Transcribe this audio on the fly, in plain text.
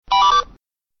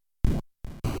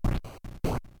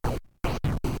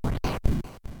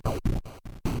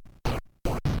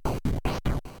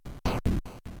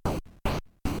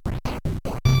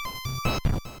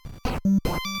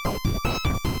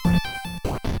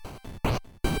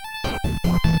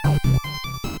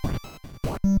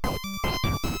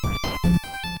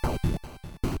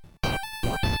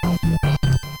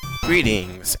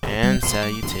Greetings and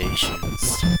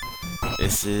salutations.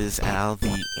 This is Al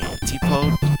the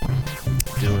Antipode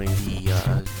doing the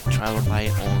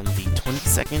Trilobite on the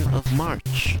 22nd of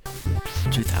March,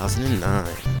 2009.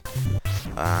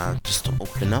 Just to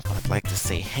open up, I'd like to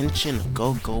say Henshin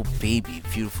Go Go Baby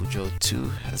Beautiful Joe 2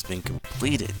 has been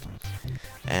completed.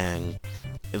 And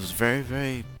it was very,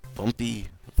 very bumpy,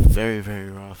 very, very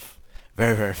rough,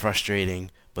 very, very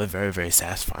frustrating, but very, very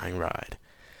satisfying ride.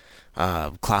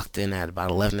 Clocked in at about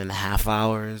 11 and a half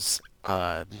hours.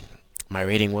 My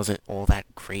rating wasn't all that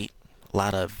great. A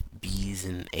lot of B's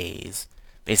and A's.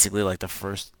 Basically, like the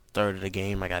first third of the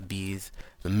game, I got B's.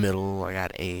 The middle, I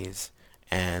got A's.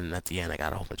 And at the end, I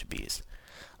got a whole bunch of B's.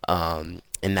 And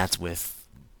that's with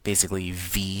basically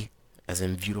V, as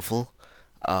in beautiful,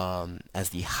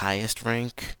 as the highest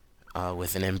rank,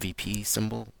 with an MVP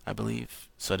symbol, I believe.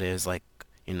 So there's like,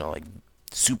 like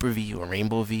Super V or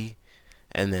Rainbow V,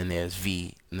 and then there's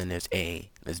V, and then there's A,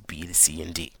 there's B to C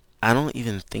and D. I don't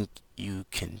even think you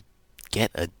can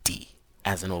get a D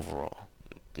as an overall.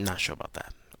 Not sure about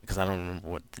that because I don't remember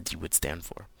what the D would stand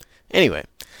for. Anyway,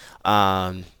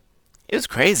 it was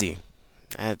crazy.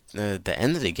 At the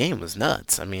end of the game was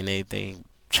nuts. I mean, they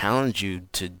challenge you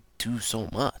to do so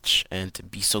much and to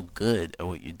be so good at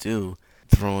what you do,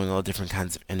 throwing all different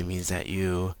kinds of enemies at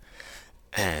you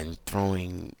and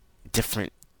throwing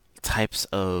different types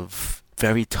of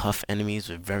very tough enemies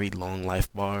with very long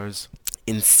life bars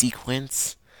in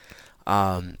sequence.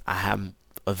 I have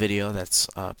a video that's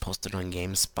posted on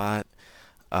GameSpot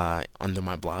under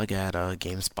my blog at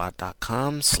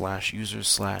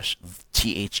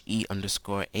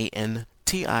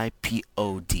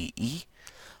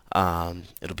gamespot.com/user/the_antipode.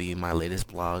 It'll be my latest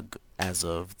blog as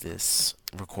of this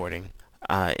recording.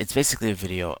 It's basically a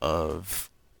video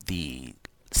of the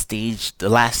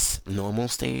last normal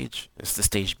stage. It's the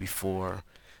stage before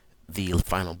the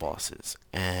final bosses.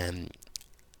 And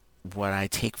what I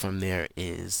take from there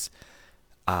is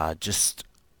just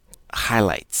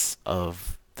highlights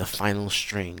of the final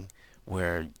string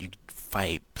where you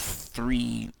fight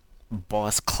 3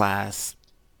 boss class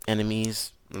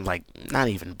enemies, like not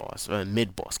even boss,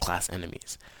 mid boss class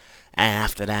enemies. And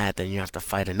after that, then you have to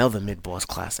fight another mid boss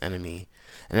class enemy.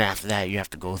 And after that, you have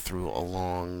to go through a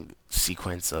long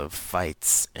sequence of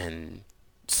fights and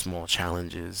small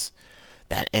challenges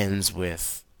that ends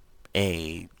with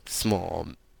a small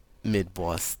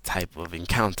mid-boss type of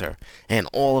encounter. And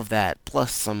all of that,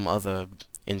 plus some other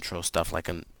intro stuff like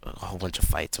a whole bunch of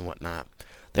fights and whatnot,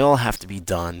 they all have to be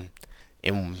done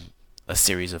in a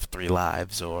series of 3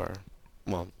 lives, or,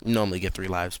 well, you normally get 3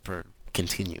 lives per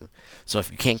continue. So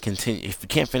if you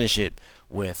can't finish it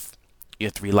with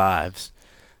your 3 lives,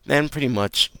 then pretty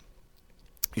much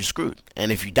you're screwed.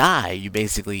 And if you die, you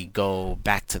basically go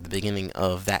back to the beginning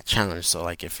of that challenge. So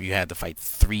like if you had to fight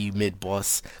 3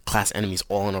 mid-boss class enemies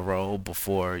all in a row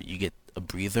before you get a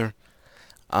breather,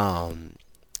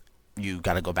 you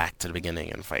gotta go back to the beginning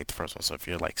and fight the first one. So if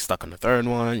you're like stuck on the 3rd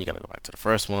one, you gotta go back to the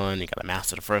first one. You gotta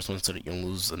master the first one so that you don't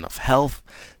lose enough health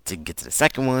to get to the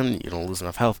second one. You don't lose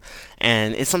enough health.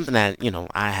 And it's something that,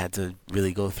 I had to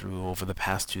really go through over the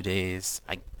past 2 days.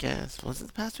 I guess, was it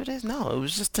the past 2 days? No, it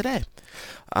was just today.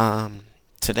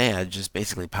 Today I just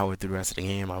basically powered through the rest of the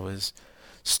game. I was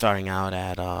starting out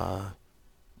at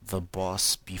the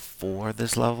boss before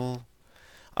this level,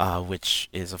 which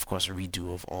is of course a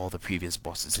redo of all the previous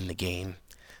bosses in the game,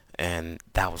 and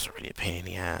that was already a pain in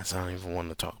the ass. I don't even want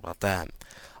to talk about that,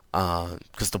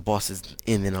 because the bosses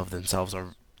in and of themselves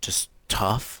are just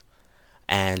tough,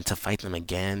 and to fight them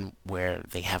again where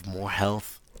they have more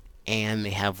health and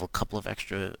they have a couple of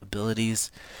extra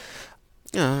abilities,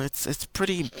 it's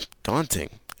pretty daunting.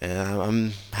 And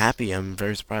I'm happy. I'm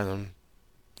very surprised. I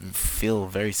feel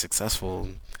very successful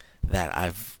that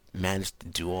I've managed to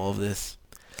do all of this.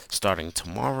 Starting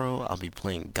tomorrow, I'll be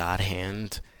playing God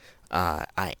Hand.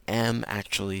 I am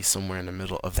actually somewhere in the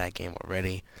middle of that game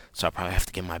already, so I'll probably have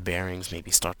to get my bearings,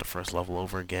 maybe start the first level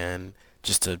over again,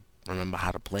 just to remember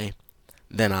how to play.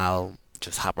 Then I'll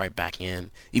just hop right back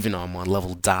in, even though I'm on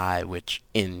level die, which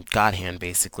in God Hand,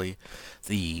 basically,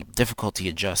 the difficulty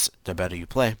adjusts the better you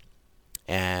play.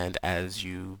 And as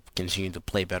you continue to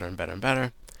play better and better and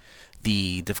better,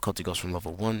 the difficulty goes from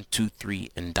level 1, 2, 3,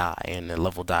 and die. And at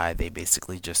level die, they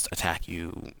basically just attack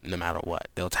you no matter what.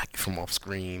 They'll attack you from off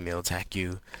screen. They'll attack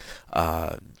you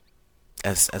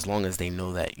as long as they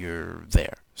know that you're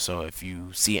there. So if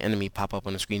you see an enemy pop up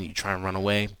on the screen and you try and run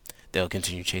away, they'll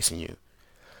continue chasing you.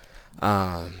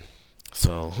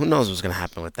 So who knows what's going to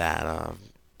happen with that.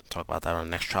 Talk about that on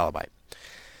the next Trilobite.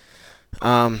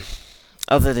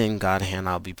 Other than God Hand,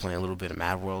 I'll be playing a little bit of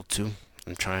Mad World too.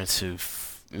 I'm trying to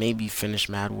maybe finish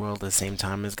Mad World at the same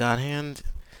time as God Hand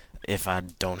if I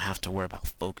don't have to worry about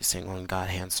focusing on God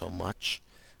Hand so much.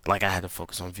 Like I had to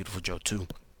focus on Beautiful Joe too.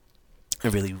 I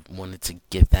really wanted to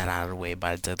get that out of the way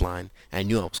by the deadline. I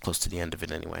knew I was close to the end of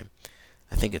it anyway.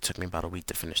 I think it took me about a week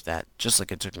to finish that, just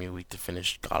like it took me a week to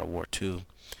finish God of War 2.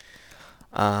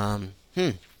 Um, hmm,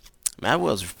 Mad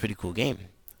World's a pretty cool game.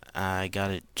 I got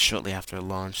it shortly after it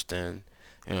launched, and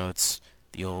it's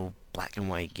the old black and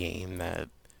white game that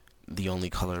the only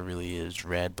color really is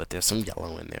red, but there's some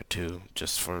yellow in there too,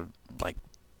 just for like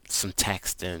some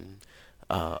text and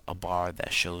a bar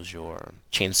that shows your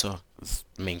chainsaw.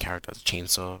 The main character has a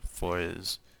chainsaw for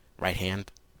his right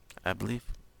hand, I believe.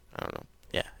 I don't know.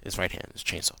 Yeah, his right hand is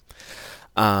chainsaw.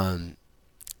 Um,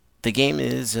 the game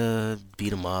is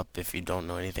beat 'em up if you don't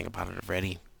know anything about it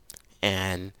already,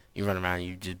 and you run around.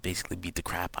 You just basically beat the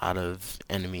crap out of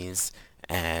enemies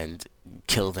and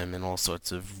kill them in all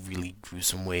sorts of really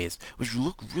gruesome ways, which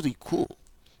look really cool.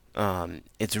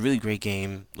 It's a really great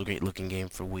game, a great looking game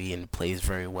for Wii, and plays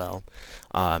very well.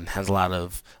 Has a lot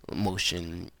of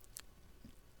motion,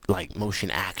 like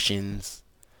motion actions,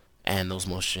 and those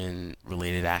motion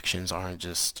related actions aren't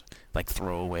just like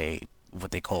throwaway,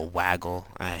 what they call waggle.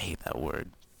 I hate that word,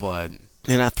 but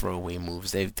they're not throwaway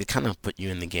moves. They kind of put you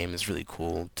in the game. It's really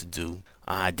cool to do.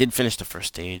 I did finish the first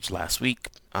stage last week.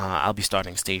 I'll be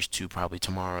starting stage 2 probably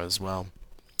tomorrow as well.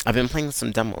 I've been playing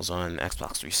some demos on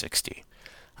Xbox 360.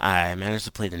 I managed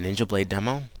to play the Ninja Blade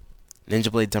demo.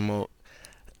 Ninja Blade demo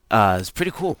is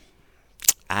pretty cool.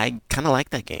 I kind of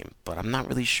like that game, but I'm not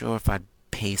really sure if I'd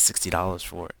pay $60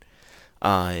 for it.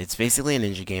 It's basically a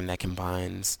ninja game that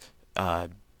combines uh,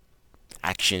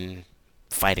 action,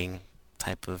 fighting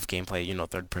type of gameplay,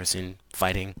 third person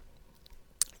fighting,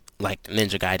 like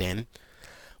Ninja Gaiden,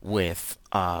 with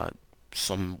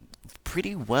some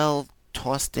pretty well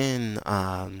tossed in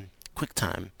quick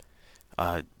time.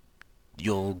 Uh,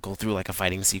 you'll go through like a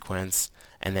fighting sequence,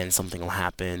 and then something will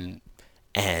happen,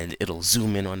 and it'll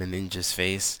zoom in on a ninja's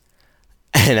face.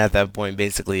 And at that point,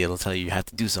 basically, it'll tell you you have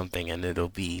to do something, and it'll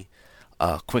be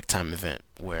a quick time event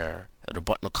where the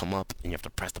button will come up and you have to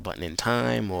press the button in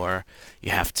time, or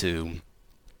you have to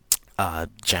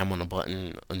jam on the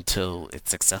button until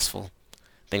it's successful.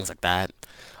 Things like that.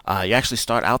 You actually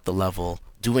start out the level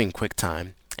doing quick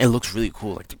time. It looks really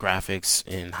cool, like the graphics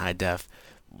in high def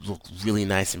look really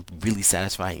nice and really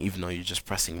satisfying, even though you're just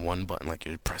pressing one button, like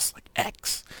you press like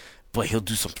X. But he'll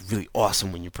do something really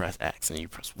awesome when you press X, and you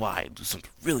press Y. He'll do something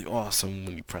really awesome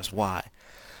when you press Y.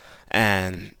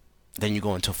 And then you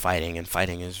go into fighting, and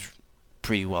fighting is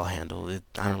pretty well handled.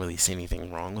 I don't really see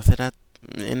anything wrong with it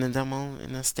in the demo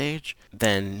in the stage.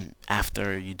 Then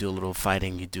after you do a little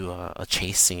fighting, you do a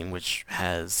chase scene which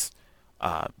has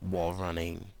wall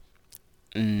running,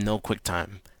 no quick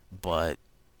time, but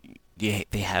they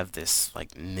have this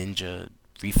like ninja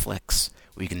reflex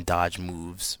where you can dodge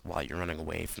moves while you're running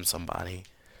away from somebody,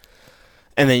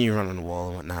 and then you run on the wall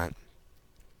and whatnot.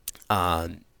 Uh,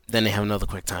 then they have another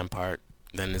quick time part.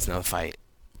 Then there's another fight,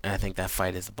 and I think that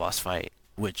fight is the boss fight,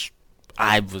 which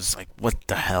I was like, what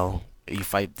the hell? You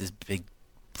fight this big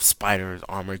spider,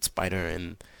 armored spider,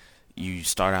 and you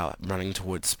start out running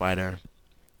towards the spider.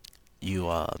 You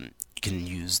can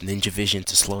use ninja vision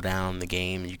to slow down the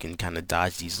game. You can kind of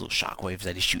dodge these little shockwaves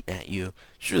that he's shooting at you.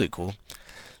 It's really cool.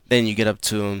 Then you get up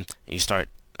to him and you start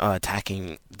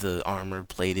attacking the armored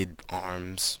plated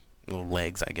arms, little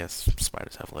legs, I guess.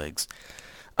 Spiders have legs.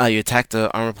 You attack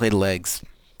the armor plated legs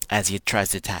as he tries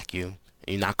to attack you.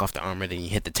 You knock off the armor, then you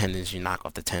hit the tendons, you knock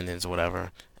off the tendons or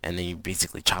whatever, and then you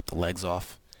basically chop the legs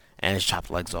off. And as you chop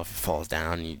the legs off, it falls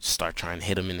down, and you start trying to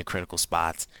hit him in the critical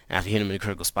spots. And after you hit him in the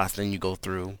critical spots, then you go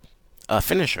through a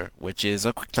finisher, which is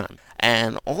a quick time.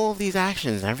 And all of these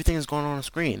actions, everything is going on the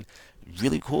screen.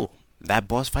 Really cool. That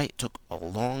boss fight took a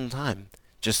long time.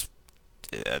 Just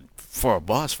for a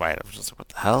boss fight, I was just like, what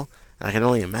the hell? And I can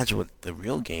only imagine what the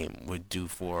real game would do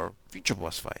for future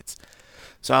boss fights.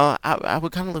 So I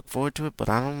would kind of look forward to it, but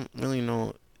I don't really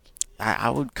know.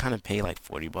 I would kind of pay like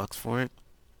 $40 for it.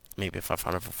 Maybe if I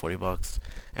found it for $40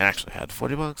 and actually had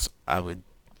 $40, I would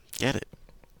get it.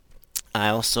 I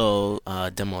also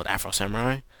demoed Afro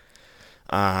Samurai.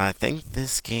 I think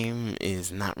this game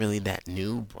is not really that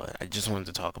new, but I just wanted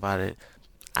to talk about it.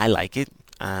 I like it.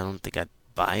 I don't think I'd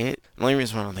buy it. The only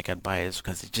reason why I don't think I'd buy it is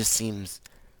because it just seems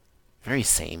very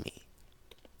samey.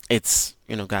 It's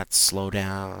got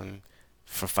slowdown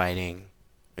for fighting.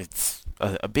 It's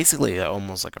basically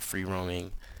almost like a free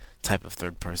roaming type of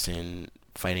third person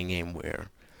fighting game where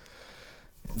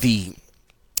the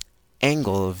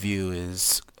angle of view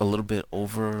is a little bit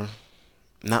over,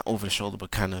 not over the shoulder,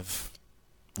 but kind of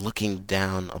looking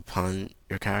down upon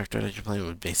your character that you're playing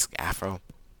with, basically Afro.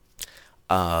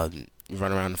 You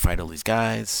run around and fight all these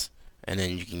guys, and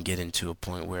then you can get into a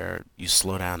point where you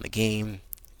slow down the game,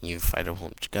 you fight a whole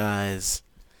bunch of guys.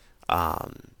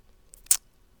 Um,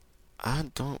 I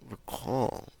don't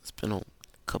recall. It's been a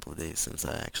couple of days since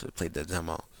I actually played the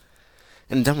demo,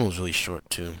 and the demo was really short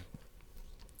too.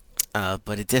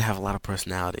 But it did have a lot of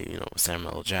personality,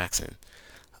 Samuel L. Jackson,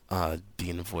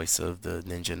 being the voice of the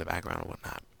ninja in the background and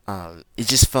whatnot. It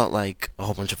just felt like a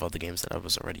whole bunch of other games that I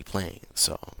was already playing,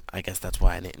 so I guess that's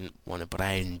why I didn't want it. But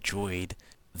I enjoyed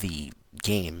the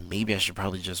game. Maybe I should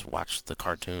probably just watch the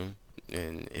cartoon,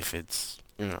 and if it's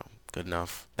good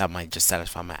enough, that might just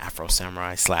satisfy my Afro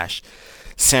Samurai slash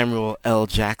Samuel L.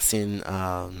 Jackson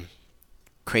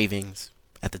cravings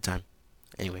at the time.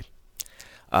 Anyway,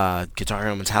 Guitar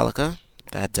Hero Metallica.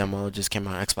 That demo just came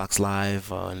out on Xbox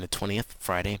Live on the 20th,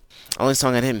 Friday. Only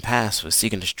song I didn't pass was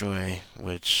Seek and Destroy,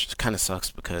 which kind of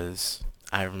sucks because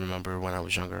I remember when I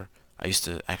was younger, I used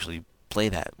to actually play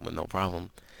that with no problem.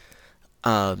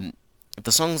 Um,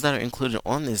 the songs that are included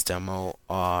on this demo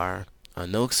are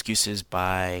No Excuses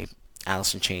by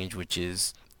Alice in Chains, which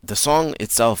is the song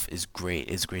itself is great.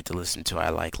 It's great to listen to. I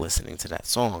like listening to that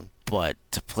song, but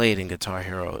to play it in Guitar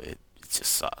Hero, it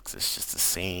just sucks. It's just the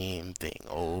same thing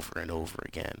over and over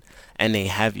again. And they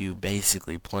have you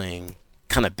basically playing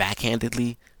kind of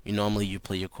backhandedly. Normally you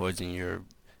play your chords and your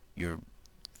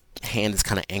hand is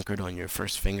kind of anchored on your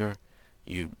first finger.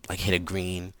 You like hit a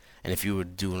green, and if you were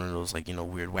doing one of those like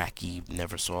weird wacky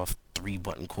Neversoft 3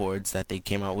 button chords that they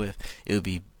came out with, it would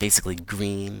be basically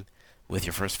green with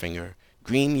your first finger,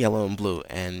 green, yellow, and blue,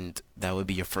 and that would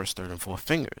be your first, third, and fourth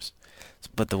fingers.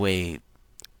 But the way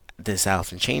this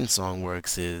Alice in Chains song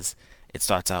works is it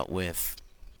starts out with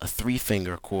a 3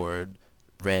 finger chord,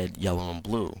 red, yellow, and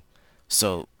blue.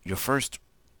 So your first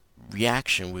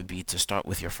reaction would be to start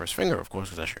with your first finger, of course,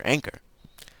 because that's your anchor.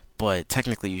 But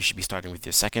technically, you should be starting with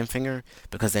your second finger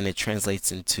because then it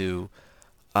translates into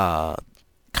uh,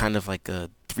 kind of like a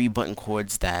 3 button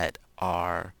chords that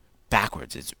are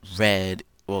backwards. It's red,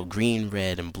 well, green,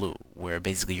 red, and blue, where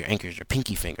basically your anchor is your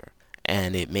pinky finger.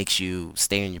 And it makes you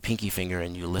stay on your pinky finger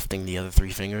and you're lifting the other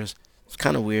 3 fingers. It's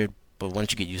kind of weird, but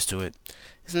once you get used to it,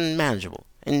 it's manageable.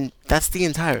 And that's the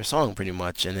entire song pretty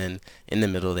much. And then in the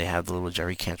middle, they have the little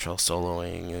Jerry Cantrell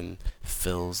soloing and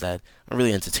fills that are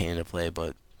really entertaining to play.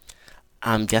 But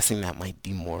I'm guessing that might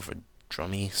be more of a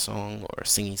drummy song or a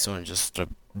singy song, just a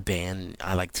band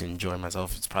I like to enjoy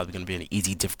myself. It's probably going to be an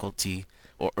easy difficulty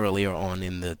or earlier on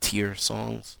in the tier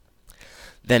songs.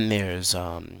 Then there's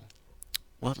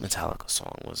what Metallica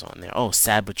song was on there? Oh,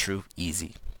 Sad But True,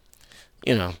 easy.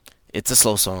 You know, it's a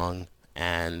slow song,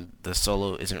 and the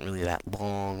solo isn't really that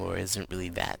long or isn't really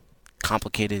that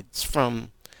complicated. It's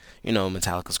from,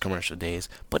 Metallica's commercial days,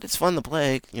 but it's fun to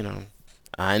play,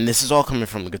 and this is all coming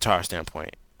from the guitar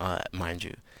standpoint, mind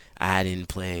you. I didn't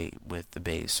play with the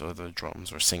bass or the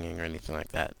drums or singing or anything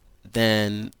like that.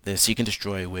 Then there's Seek and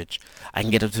Destroy, which I can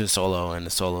get up to the solo, and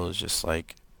the solo is just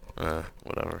like,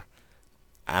 whatever.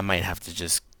 I might have to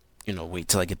just, wait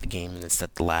till I get the game and then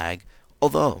set the lag.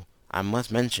 Although, I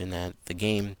must mention that the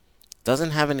game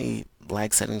doesn't have any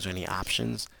lag settings or any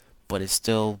options, but it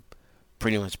still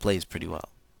pretty much plays pretty well.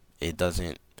 It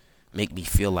doesn't make me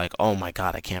feel like, oh my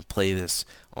god, I can't play this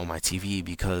on my TV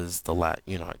because the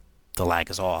lag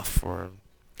is off or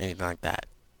anything like that.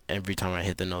 Every time I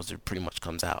hit the notes, it pretty much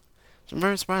comes out. So I'm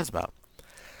very surprised about.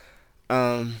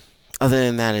 Um, Other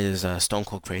than that is Stone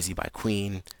Cold Crazy by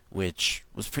Queen, which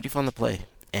was pretty fun to play.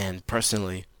 And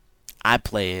personally, I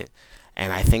play it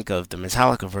and I think of the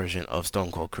Metallica version of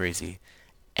Stone Cold Crazy,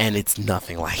 and it's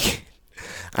nothing like it.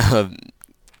 Um,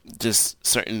 just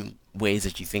certain ways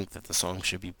that you think that the song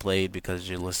should be played because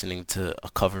you're listening to a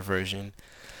cover version.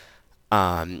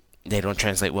 They don't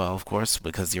translate well, of course,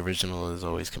 because the original is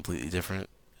always completely different.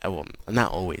 Well,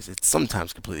 not always. It's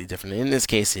sometimes completely different. In this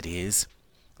case, it is.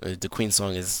 The Queen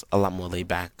song is a lot more laid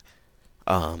back,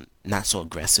 not so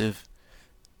aggressive.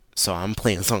 So I'm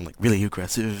playing a song like really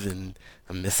aggressive, and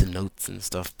I'm missing notes and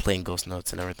stuff, playing ghost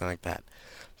notes and everything like that.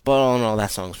 But all in all,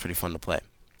 that song's pretty fun to play.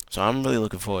 So I'm really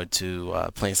looking forward to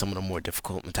playing some of the more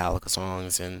difficult Metallica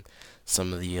songs and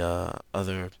some of the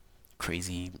other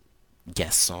crazy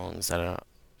guest songs that are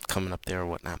coming up there or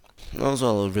whatnot. Those are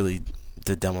all really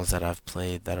the demos that I've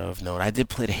played that are of note. I did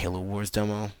play the Halo Wars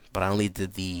demo, but I only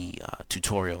did the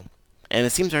tutorial, and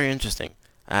it seems very interesting.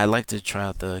 I'd like to try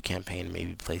out the campaign,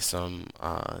 maybe play some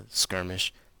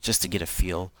skirmish, just to get a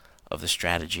feel of the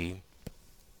strategy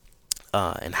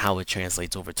and how it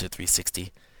translates over to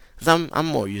 360. Cause I'm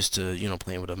more used to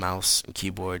playing with a mouse and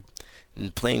keyboard,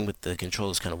 and playing with the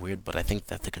controls is kind of weird. But I think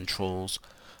that the controls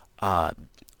uh,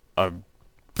 are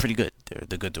pretty good.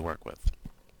 They're good to work with.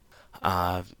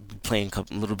 Playing a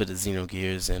little bit of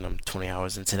Xenogears, and I'm 20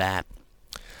 hours into that.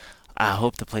 I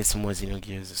hope to play some more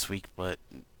Xenogears this week, but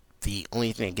the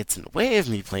only thing that gets in the way of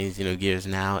me playing Xenogears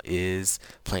now is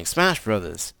playing Smash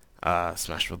Brothers.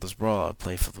 Smash Brothers Brawl. I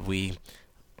play for the Wii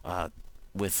uh,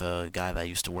 with a guy that I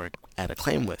used to work at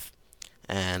Acclaim with.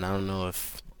 And I don't know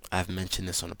if I've mentioned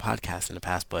this on the podcast in the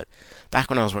past, but back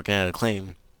when I was working at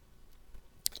Acclaim,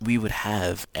 we would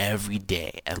have every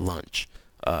day at lunch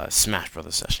Smash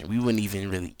Brothers session. We wouldn't even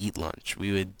really eat lunch.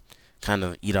 We would kind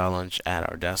of eat our lunch at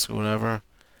our desk or whatever.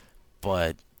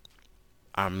 But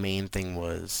our main thing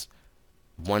was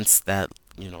once that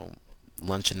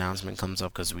lunch announcement comes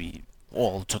up, because we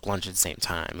all took lunch at the same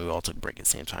time, we all took break at the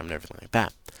same time and everything like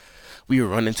that. We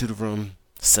would run into the room,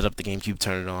 set up the GameCube,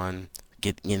 turn it on,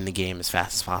 get in the game as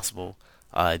fast as possible.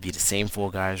 It'd be the same four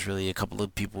guys, really. A couple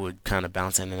of people would kind of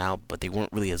bounce in and out, but they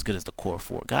weren't really as good as the core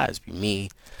four guys. It'd be me,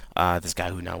 this guy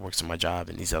who now works on my job,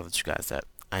 and these other two guys that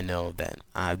I know that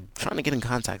I'm trying to get in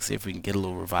contact, see if we can get a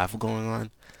little revival going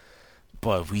on.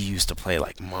 But we used to play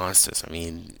like monsters. I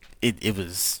mean, it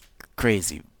was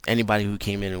crazy. Anybody who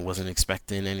came in and wasn't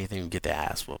expecting anything would get their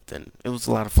ass whooped, and it was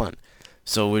a lot of fun.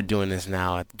 So we're doing this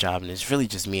now at the job, and it's really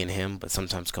just me and him, but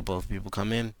sometimes a couple of people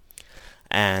come in,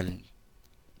 and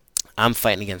I'm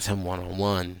fighting against him one on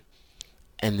one,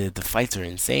 and the fights are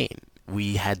insane.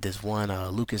 We had this one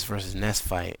Lucas versus Ness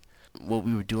fight. What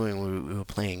we were doing, we were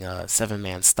playing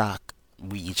 7-man stock.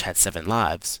 We each had 7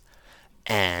 lives,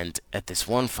 and at this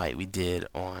one fight we did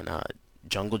on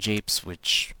Jungle Japes,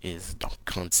 which is Donkey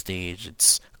Kong stage.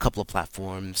 It's a couple of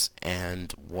platforms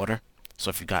and water. So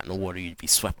if you got in the water, you'd be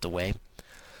swept away.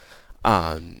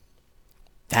 Um,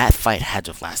 that fight had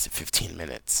to have lasted 15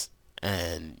 minutes.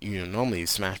 And normally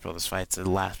Smash Brothers fights it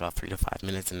last about 3 to 5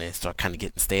 minutes, and they start kind of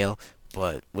getting stale.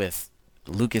 But with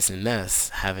Lucas and Ness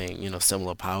having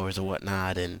similar powers and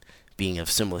whatnot, and being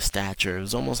of similar stature, it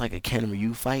was almost like a Ken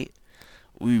Ryu fight.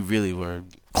 We really were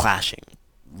clashing,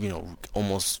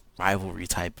 almost rivalry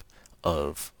type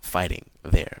of fighting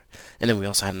there. And then we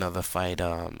also had another fight.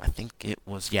 I think it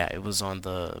was on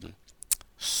the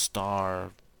Star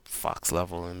Fox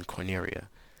level in Corneria.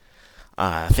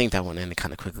 I think that one ended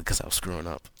kind of quickly because I was screwing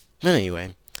up. But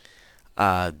anyway,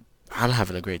 uh, I'm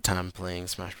having a great time playing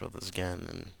Smash Brothers again.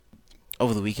 And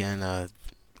over the weekend,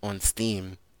 on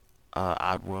Steam,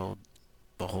 Oddworld,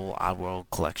 the whole Oddworld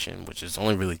collection, which is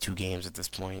only really 2 games at this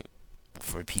point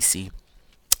for PC, it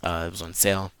was on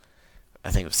sale.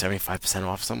 I think it was 75%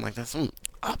 off, something like that, some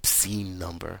obscene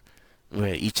number.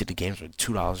 Where each of the games were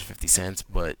 $2.50,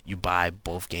 but you buy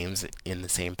both games in the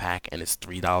same pack, and it's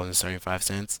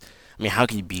 $3.75. I mean, how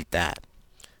can you beat that?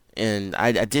 And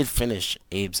I did finish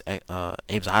Abe's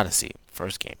Odyssey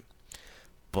first game,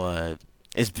 but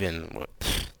it's been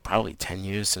probably 10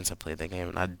 years since I played that game,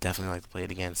 and I'd definitely like to play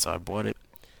it again. So I bought it,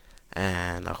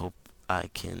 and I hope I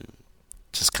can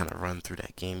just kind of run through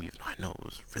that game, even though I know it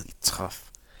was really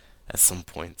tough at some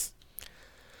points.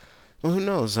 Well, who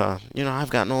knows? I've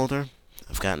gotten older.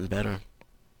 I've gotten better,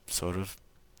 sort of,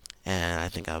 and I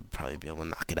think I'll probably be able to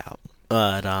knock it out.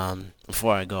 But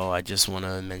before I go, I just want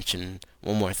to mention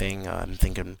one more thing. I'm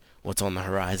thinking what's on the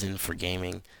horizon for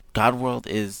gaming. God World,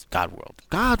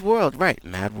 right?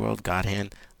 Mad World, God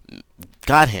Hand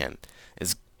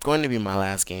is going to be my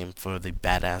last game for the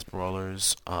Badass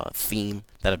Brawlers theme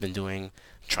that I've been doing.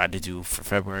 Tried to do for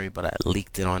February, but I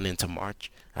leaked it on into March.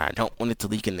 I don't want it to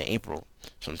leak into April,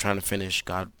 so I'm trying to finish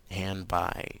God Hand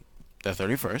by the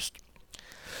 31st.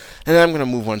 And then I'm going to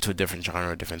move on to a different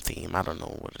genre, a different theme. I don't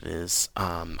know what it is.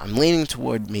 I'm leaning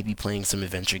toward maybe playing some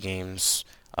adventure games,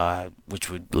 which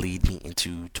would lead me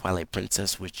into Twilight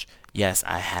Princess, which, yes,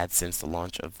 I had since the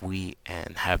launch of Wii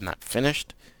and have not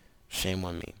finished. Shame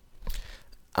on me.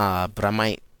 But I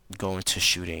might go into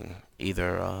shooting,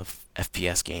 either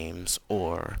FPS games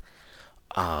or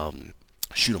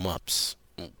shoot 'em ups.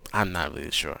 I'm not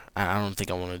really sure. I don't think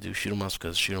I want to do shoot 'em ups,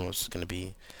 because shoot 'em ups is going to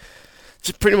be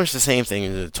just pretty much the same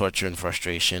thing, the torture and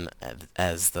frustration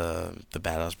as the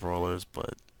Badass Brawlers,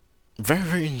 but very,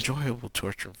 very enjoyable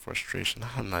torture and frustration.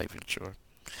 I'm not even sure.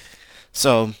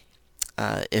 So,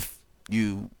 if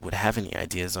you would have any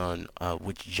ideas on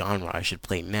which genre I should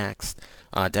play next,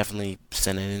 definitely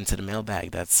send it into the mailbag.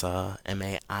 That's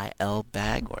MAIL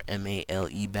bag or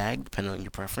MALE bag, depending on your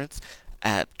preference,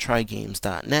 at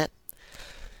trygames.net.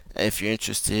 If you're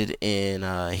interested in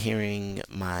hearing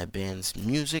my band's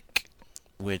music,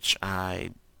 which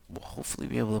I will hopefully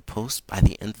be able to post by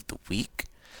the end of the week,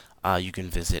 you can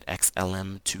visit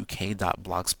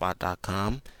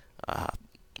xlm2k.blogspot.com.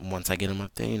 Once I get them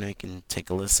up there, you can take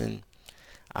a listen.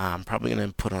 I'm probably going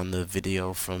to put on the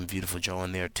video from Beautiful Joe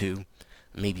in there too.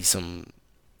 Maybe some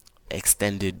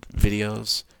extended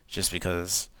videos just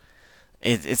because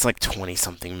it's like 20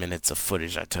 something minutes of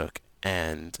footage I took,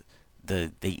 and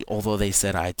although they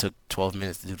said I took 12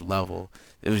 minutes to do the level,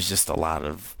 it was just a lot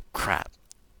of crap.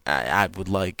 I would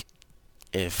like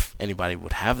if anybody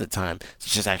would have the time to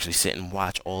just actually sit and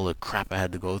watch all the crap I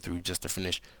had to go through just to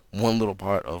finish one little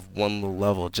part of one little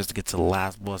level just to get to the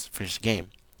last boss to finish the game.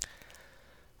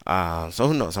 So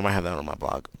who knows? I might have that on my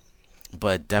blog.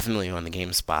 But definitely on the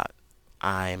GameSpot,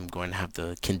 I'm going to have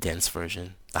the condensed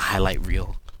version, the highlight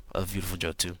reel of Beautiful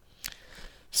Joe 2.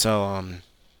 So,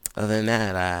 other than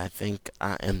that, I think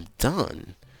I am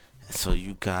done. So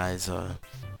you guys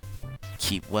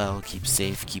keep well, keep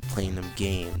safe, keep playing them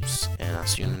games, and I'll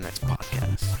see you in the next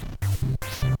podcast.